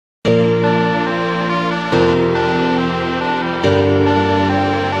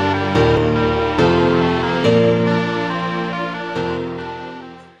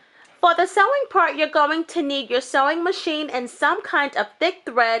part, you're going to need your sewing machine and some kind of thick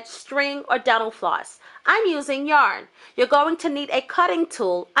thread, string, or dental floss. I'm using yarn. You're going to need a cutting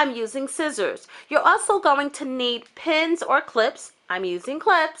tool. I'm using scissors. You're also going to need pins or clips. I'm using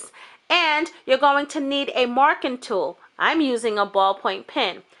clips. And you're going to need a marking tool. I'm using a ballpoint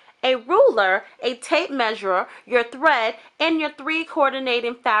pen, a ruler, a tape measure, your thread, and your 3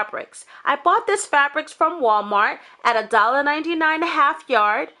 coordinating fabrics. I bought this fabrics from Walmart at $1.99 a half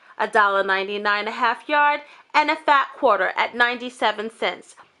yard, $1.99 a half yard, and a fat quarter at 97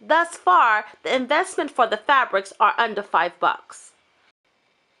 cents. Thus far, the investment for the fabrics are under $5.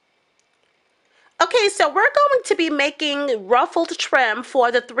 Okay, so we're going to be making ruffled trim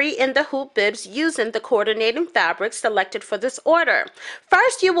for the 3 in the hoop bibs using the coordinating fabrics selected for this order.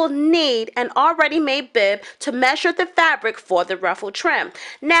 First, you will need an already made bib to measure the fabric for the ruffle trim.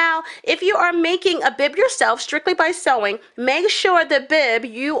 Now, if you are making a bib yourself strictly by sewing, make sure the bib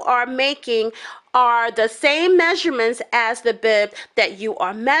you are making are the same measurements as the bib that you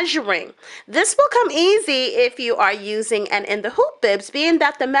are measuring. This will come easy if you are using an in the hoop bibs, being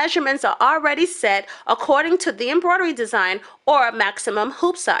that the measurements are already set according to the embroidery design or maximum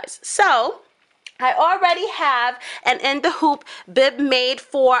hoop size. So I already have an in the hoop bib made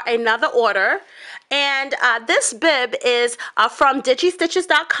for another order, and this bib is from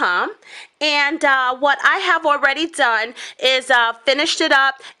digistitches.com. And what I have already done is finished it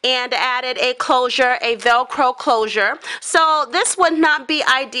up and added a closure, a Velcro closure. So this would not be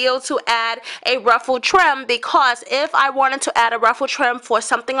ideal to add a ruffle trim, because if I wanted to add a ruffle trim for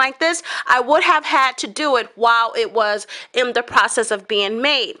something like this, I would have had to do it while it was in the process of being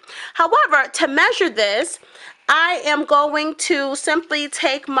made. However, to measure this, I am going to simply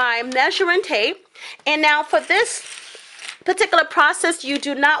take my measuring tape, and now for this particular process, you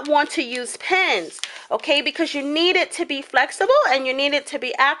do not want to use pins, okay, because you need it to be flexible and you need it to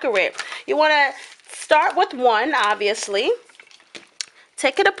be accurate. You want to start with one, obviously.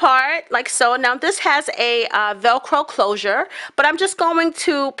 Take it apart like so. Now this has a Velcro closure, but I'm just going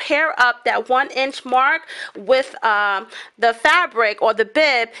to pair up that 1-inch mark with the fabric or the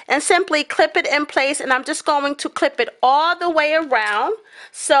bib and simply clip it in place, and I'm just going to clip it all the way around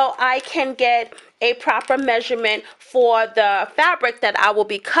so I can get a proper measurement for the fabric that I will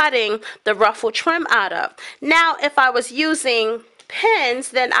be cutting the ruffle trim out of. Now if I was using pins,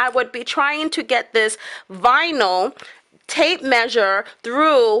 then I would be trying to get this vinyl tape measure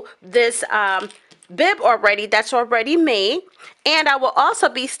through this bib that's already made, and I will also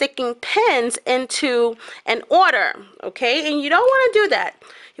be sticking pins into an order, okay? And you don't want to do that.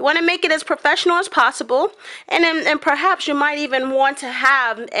 You want to make it as professional as possible, and perhaps you might even want to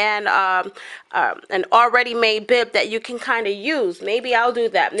have an already made bib that you can kind of use. Maybe I'll do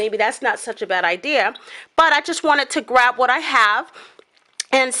that. Maybe that's not such a bad idea, but I just wanted to grab what I have.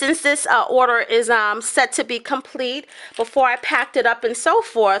 And since this order is set to be complete before I packed it up and so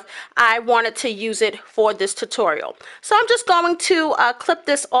forth, I wanted to use it for this tutorial. So I'm just going to clip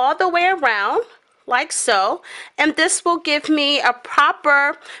this all the way around like so, and this will give me a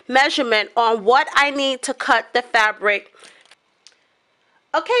proper measurement on what I need to cut the fabric.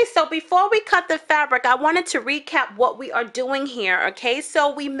 Okay, so before we cut the fabric, I wanted to recap what we are doing here, okay? So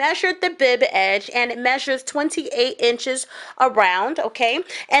we measured the bib edge, and it measures 28 inches around, okay?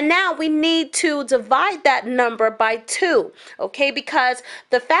 And now we need to divide that number by 2, okay? Because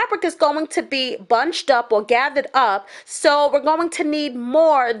the fabric is going to be bunched up or gathered up, so we're going to need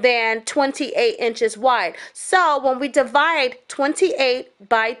more than 28 inches wide. So when we divide 28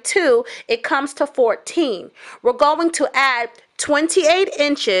 by 2, it comes to 14. We're going to add 28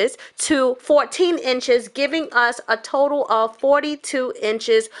 inches to 14 inches, giving us a total of 42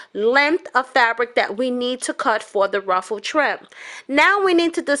 inches length of fabric that we need to cut for the ruffle trim. Now we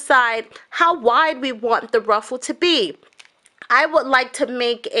need to decide how wide we want the ruffle to be. I would like to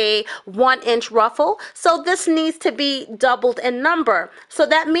make a 1-inch ruffle, so this needs to be doubled in number. So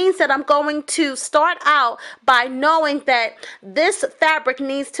that means that I'm going to start out by knowing that this fabric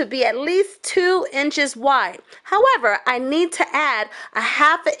needs to be at least 2 inches wide. However, I need to add a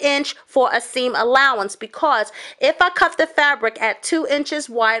 1/2 inch for a seam allowance, because if I cut the fabric at 2 inches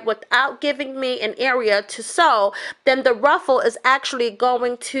wide without giving me an area to sew, then the ruffle is actually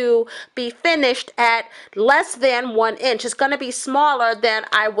going to be finished at less than 1 inch. It's going to be smaller than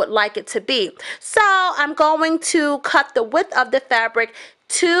I would like it to be. So I'm going to cut the width of the fabric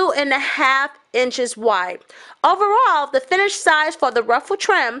 2.5 inches wide. Overall, the finished size for the ruffle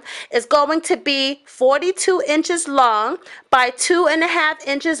trim is going to be 42 inches long by 2.5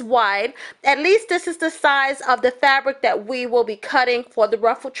 inches wide. At least this is the size of the fabric that we will be cutting for the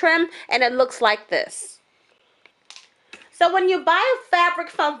ruffle trim, and it looks like this. So when you buy a fabric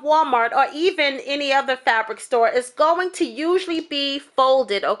from Walmart or even any other fabric store, it's going to usually be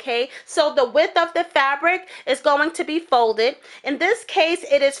folded, okay? So the width of the fabric is going to be folded. In this case,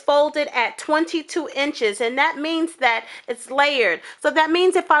 it is folded at 22 inches, and that means that it's layered. So that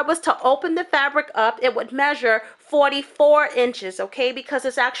means if I was to open the fabric up, it would measure 44 inches, okay, because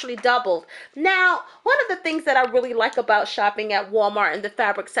it's actually doubled. Now, one of the things that I really like about shopping at Walmart in the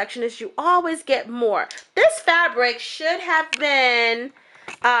fabric section is you always get more. This fabric should have been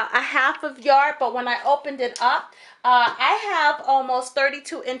a half of yard, but when I opened it up, I have almost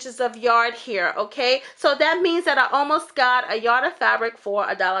 32 inches of yard here, okay? So that means that I almost got a yard of fabric for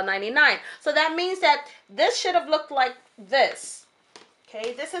 $1.99. So that means that this should have looked like this.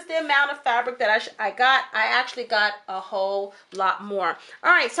 Okay, this is the amount of fabric that I got. I actually got a whole lot more.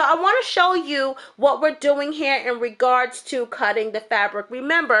 All right, so I want to show you what we're doing here in regards to cutting the fabric.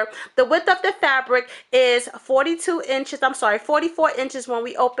 Remember, the width of the fabric is 44 inches when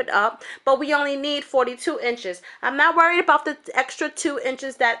we open up, but we only need 42 inches. I'm not worried about the extra 2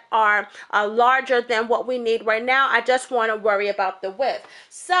 inches that are larger than what we need right now. I just want to worry about the width.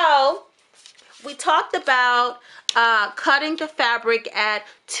 So we talked about cutting the fabric at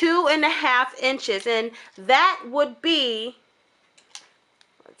 2.5 inches, and that would be,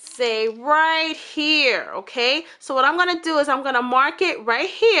 let's say, right here, okay? So what I'm going to do is I'm going to mark it right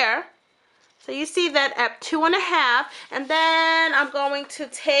here. So you see that at 2.5, and then I'm going to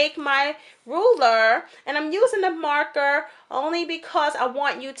take my ruler, and I'm using a marker only because I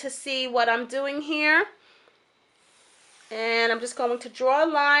want you to see what I'm doing here. And I'm just going to draw a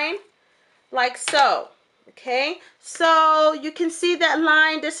line like so. Okay, so you can see that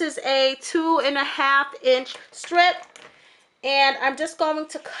line. This is a 2.5 inch strip, and I'm just going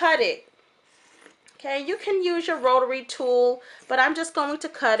to cut it. Okay, you can use your rotary tool, but I'm just going to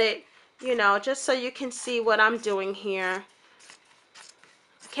cut it, you know, just so you can see what I'm doing here.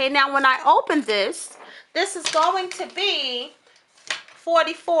 Okay, now when I open this, this is going to be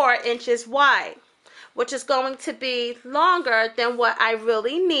 44 inches wide, which is going to be longer than what I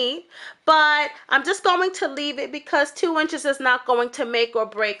really need, but I'm just going to leave it because 2 inches is not going to make or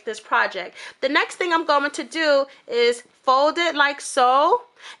break this project. The next thing I'm going to do is fold it like so,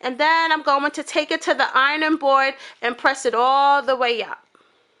 and then I'm going to take it to the ironing board and press it all the way up.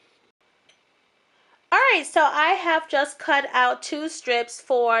 Alright, so I have just cut out 2 strips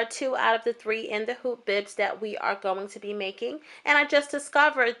for 2 out of the 3 in the hoop bibs that we are going to be making. And I just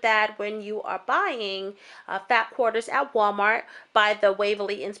discovered that when you are buying fat quarters at Walmart by the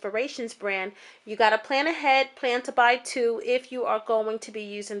Waverly Inspirations brand, you got to plan ahead, plan to buy 2 if you are going to be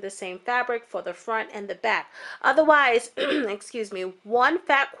using the same fabric for the front and the back. Otherwise, excuse me, 1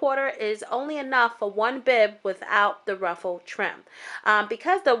 fat quarter is only enough for 1 bib without the ruffle trim.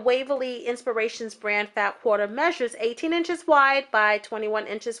 Because the Waverly Inspirations brand fat quarter measures 18 inches wide by 21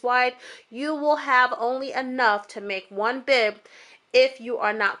 inches wide, you will have only enough to make 1 bib if you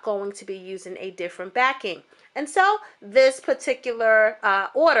are not going to be using a different backing. And so this particular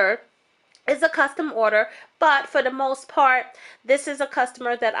order is a custom order, but for the most part, this is a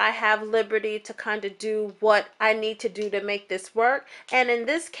customer that I have liberty to kind of do what I need to do to make this work. And in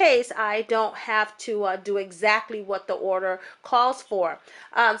this case, I don't have to do exactly what the order calls for.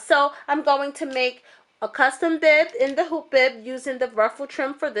 So I'm going to make a custom bib in the hoop bib using the ruffle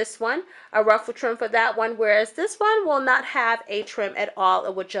trim for this one, a ruffle trim for that one, whereas this one will not have a trim at all.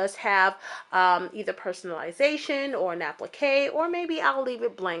 It will just have either personalization or an applique, or maybe I'll leave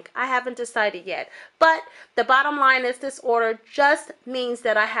it blank. I haven't decided yet. But the bottom line is this order just means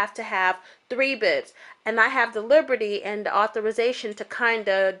that I have to have 3 bibs, and I have the liberty and the authorization to kind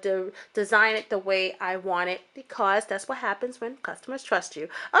of design it the way I want it, because that's what happens when customers trust you.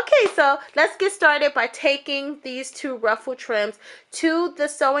 Okay, so let's get started by taking these 2 ruffle trims to the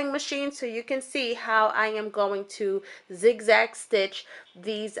sewing machine so you can see how I am going to zigzag stitch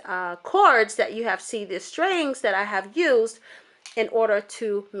these cords that you have, see the strings that I have used in order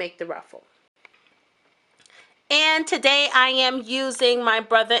to make the ruffle. And today I am using my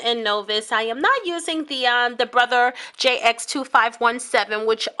Brother and Novus. I am not using the Brother JX2517,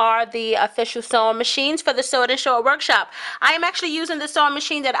 which are the official sewing machines for the Sew It and Show It workshop. I am actually using the sewing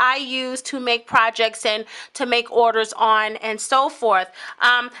machine that I use to make projects and to make orders on and so forth.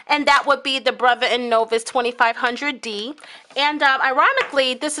 And that would be the Brother and Novus 2500D. And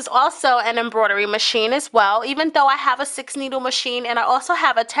ironically, this is also an embroidery machine as well. Even though I have a 6-needle machine and I also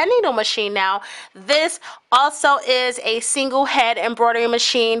have a 10-needle machine now, this also is a single head embroidery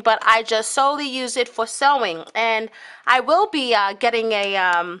machine, but I just solely use it for sewing. And I will be getting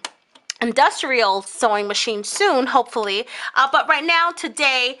a industrial sewing machine soon, hopefully. But right now,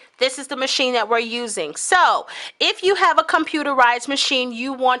 today, this is the machine that we're using. So if you have a computerized machine,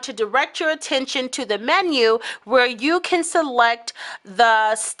 you want to direct your attention to the menu where you can select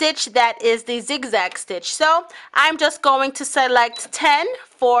the stitch that is the zigzag stitch. So I'm just going to select 10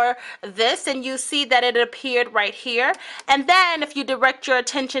 for this, and you see that it appeared right here. And then if you direct your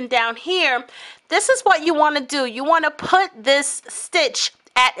attention down here, this is what you want to do. You want to put this stitch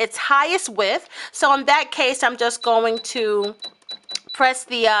at its highest width. So in that case, I'm just going to press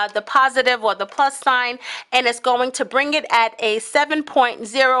the positive or the plus sign, and it's going to bring it at a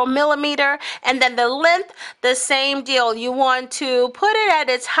 7.0 millimeter. And then the length, the same deal. You want to put it at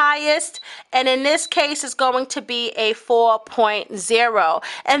its highest, and in this case, it's going to be a 4.0,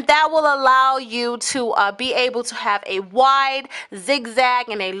 and that will allow you to be able to have a wide zigzag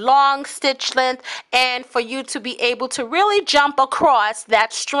and a long stitch length, and for you to be able to really jump across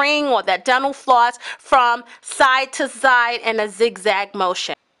that string or that dental floss from side to side in a zigzag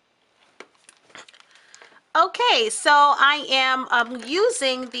motion. Okay, so I am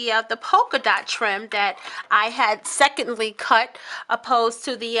using the polka dot trim that I had secondly cut, opposed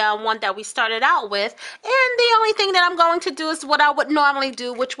to the one that we started out with. And the only thing that I'm going to do is what I would normally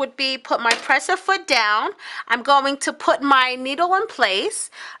do, which would be put my presser foot down. I'm going to put my needle in place,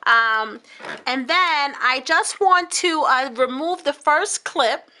 and then I just want to remove the first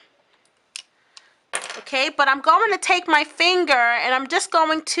clip. Okay, but I'm going to take my finger and I'm just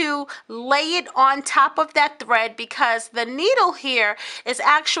going to lay it on top of that thread, because the needle here is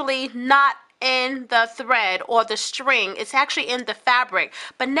actually not in the thread or the string. It's actually in the fabric.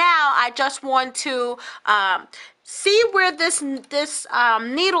 But now I just want to see where this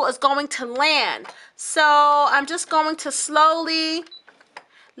needle is going to land. So I'm just going to slowly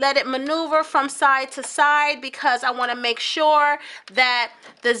let it maneuver from side to side, because I want to make sure that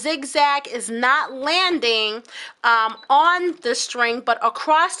the zigzag is not landing on the string but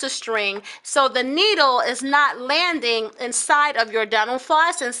across the string, so the needle is not landing inside of your dental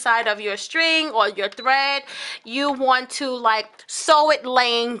floss, inside of your string or your thread. You want to like sew it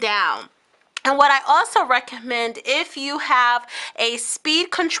laying down. And what I also recommend, if you have a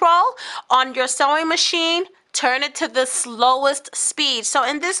speed control on your sewing machine, turn it to the slowest speed. So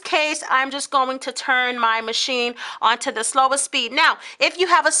in this case, I'm just going to turn my machine onto the slowest speed. Now, if you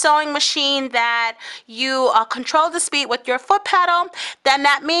have a sewing machine that you control the speed with your foot pedal, then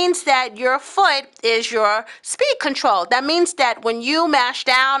that means that your foot is your speed control. That means that when you mash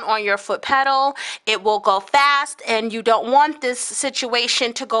down on your foot pedal, it will go fast, and you don't want this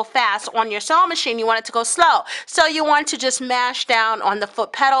situation to go fast on your sewing machine. You want it to go slow. So you want to just mash down on the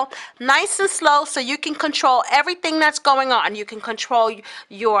foot pedal nice and slow, so you can control everything that's going on. You can control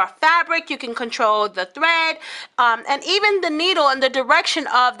your fabric, you can control the thread, and even the needle and the direction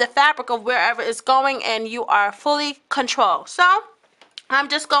of the fabric of wherever it's going, and you are fully controlled. So I'm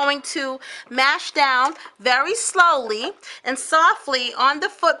just going to mash down very slowly and softly on the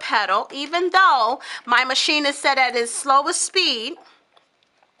foot pedal, even though my machine is set at its slowest speed.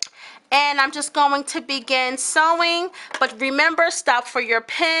 And I'm just going to begin sewing, but remember, stop for your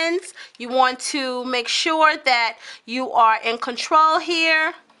pins. You want to make sure that you are in control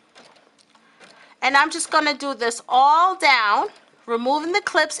here. And I'm just going to do this all down, removing the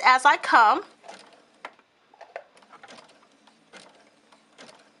clips as I come.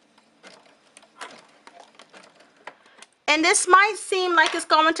 And this might seem like it's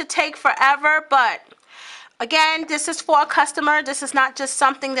going to take forever, but again, this is for a customer. This is not just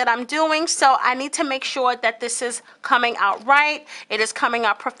something that I'm doing, so I need to make sure that this is coming out right. It is coming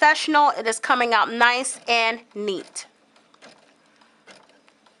out professional. It is coming out nice and neat.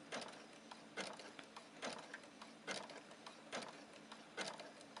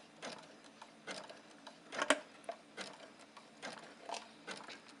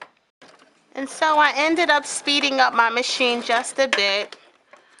 And so I ended up speeding up my machine just a bit,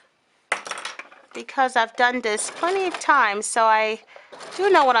 because I've done this plenty of times, so I do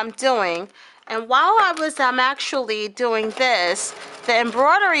know what I'm doing. And while I was actually doing this, the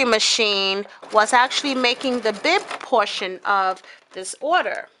embroidery machine was actually making the bib portion of this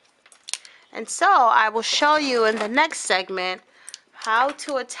order. And so I will show you in the next segment how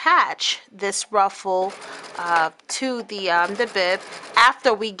to attach this ruffle to the bib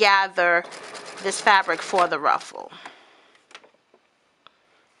after we gather this fabric for the ruffle.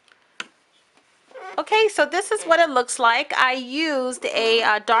 Okay, so this is what it looks like. I used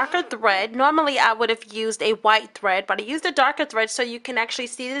a darker thread. Normally I would have used a white thread, but I used a darker thread so you can actually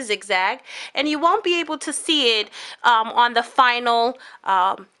see the zigzag, and you won't be able to see it on the final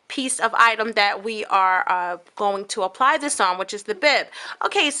piece of item that we are going to apply this on, which is the bib.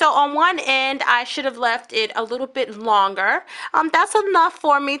 Okay, so on one end, I should have left it a little bit longer. That's enough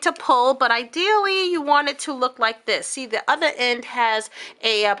for me to pull, but ideally you want it to look like this. See, the other end has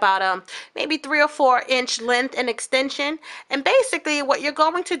about maybe 3 or 4 inch length and extension. And basically what you're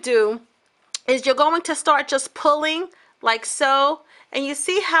going to do is you're going to start just pulling like so, and you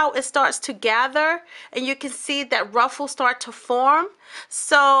see how it starts to gather, and you can see that ruffles start to form.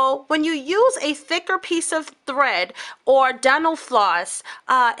 So when you use a thicker piece of thread or dental floss,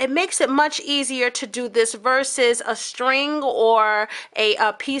 it makes it much easier to do this versus a string or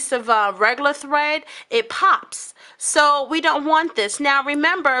a piece of regular thread. It pops. So we don't want this. Now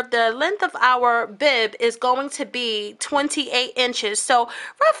remember, the length of our bib is going to be 28 inches. So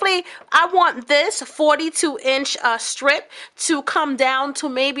roughly, I want this 42-inch strip to come down to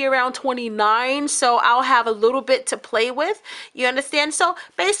maybe around 29. So I'll have a little bit to play with. You understand? So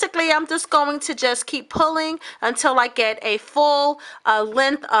basically, I'm just going to just keep pulling until I get a full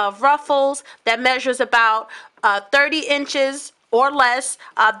length of ruffles that measures about 30 inches or less,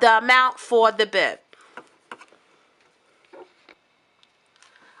 the amount for the bib.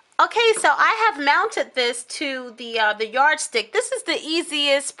 Okay, so I have mounted this to the yardstick. This is the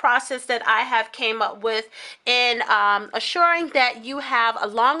easiest process that I have came up with in assuring that you have a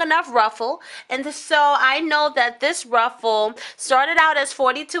long enough ruffle. And so I know that this ruffle started out as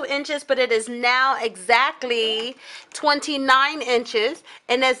 42 inches, but it is now exactly 29 inches.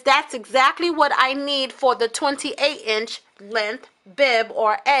 And that's exactly what I need for the 28-inch length bib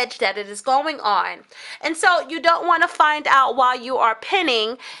or edge that it is going on. And so you don't want to find out while you are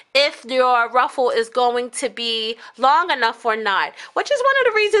pinning if your ruffle is going to be long enough or not, which is one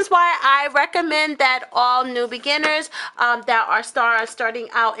of the reasons why I recommend that all new beginners that are starting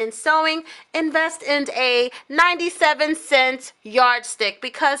out in sewing invest in a 97-cent yardstick,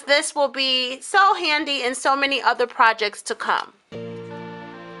 because this will be so handy in so many other projects to come.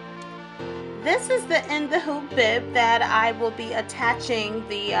 This is the in the hoop bib that I will be attaching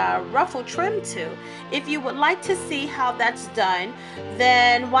the ruffle trim to. If you would like to see how that's done,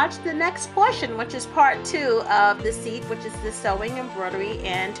 then watch the next portion, which is part 2 of the S.E.A.T, which is the Sewing, Embroidery,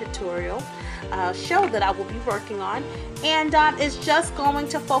 and Tutorial show that I will be working on. And it's just going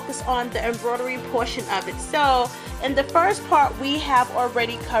to focus on the embroidery portion of it. So in the first part, we have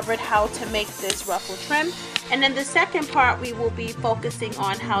already covered how to make this ruffle trim. And in the second part, we will be focusing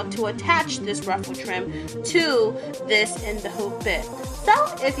on how to attach this ruffle trim to this in the hoop bib. So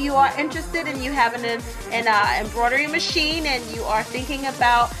if you are interested and you have an embroidery machine and you are thinking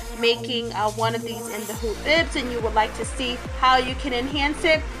about making one of these in the hoop bibs and you would like to see how you can enhance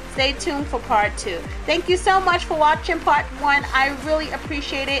it, stay tuned for part 2. Thank you so much for watching part 1. I really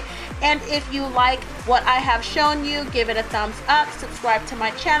appreciate it. And if you like what I have shown you, give it a thumbs up, subscribe to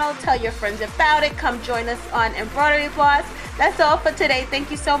my channel, tell your friends about it, come join us on Embroidery Boss. That's all for today. Thank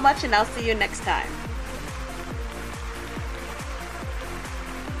you so much, and I'll see you next time.